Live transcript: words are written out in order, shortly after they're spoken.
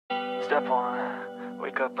Step 1,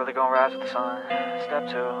 wake up early, gonna rise with the sun.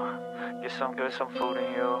 Step 2, get some good, some food in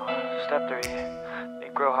you. Step 3,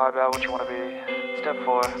 think real hard about what you wanna be. Step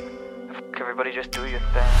 4, everybody just do your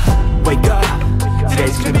thing. Wake up,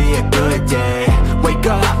 today's gonna be a good day. Wake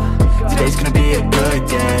up, today's gonna be a good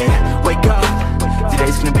day. Wake up,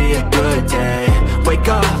 today's gonna be a good day. Wake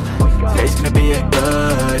up, today's gonna be a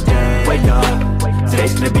good day. Wake up,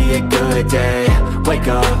 today's gonna be a good day. Wake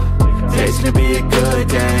up, today's gonna be a good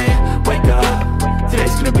day. Wake up,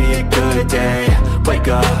 today's gonna be a good day. Wake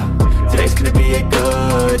up, today's gonna be a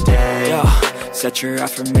good day. Yo, set your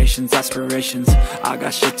affirmations, aspirations. I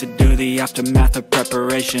got shit to do, the aftermath of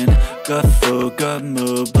preparation. Good food, good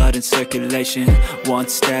mood, blood in circulation. One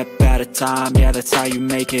step at a time, yeah, that's how you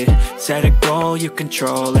make it. Set a goal you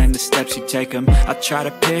control and the steps you take them. I try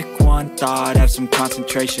to pick one thought, have some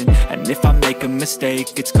concentration. And if I make a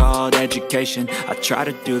mistake, it's called education. I try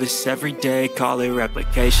to do this every day, call it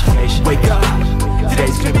replication. Wake up,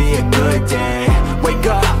 today's gonna be a good day. Wake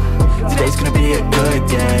up, today's gonna be a good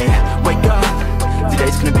day. Wake up,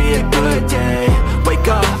 today's gonna be a good day. Wake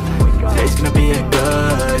up, today's gonna be a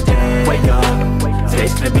good day. Wake up,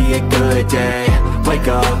 today's gonna be a good day. Wake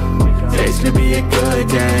up, today's gonna be a good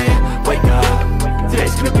day. Wake up,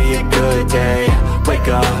 today's gonna be a good day. Wake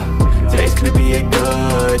up, today's gonna be a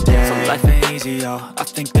good day. So life ain't easy, yo, I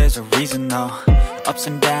think there's a reason though. Ups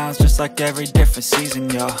and downs, just like every different season,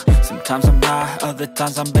 yo. Sometimes I'm high, other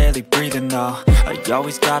times I'm barely breathing, though. I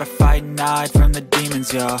always gotta fight and hide from the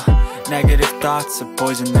demons, yo. Negative thoughts are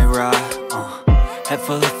poison, they rot. Head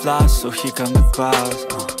full of flies, so here come the clouds.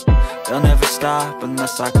 They'll never stop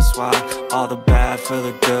unless I can swap all the bad for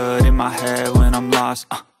the good in my head when I'm lost.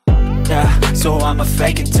 Yeah, so I'ma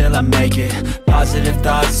fake it till I make it. Positive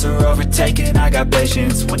thoughts are overtaken, I got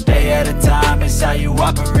patience. One day at a time is how you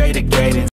operate a cadence.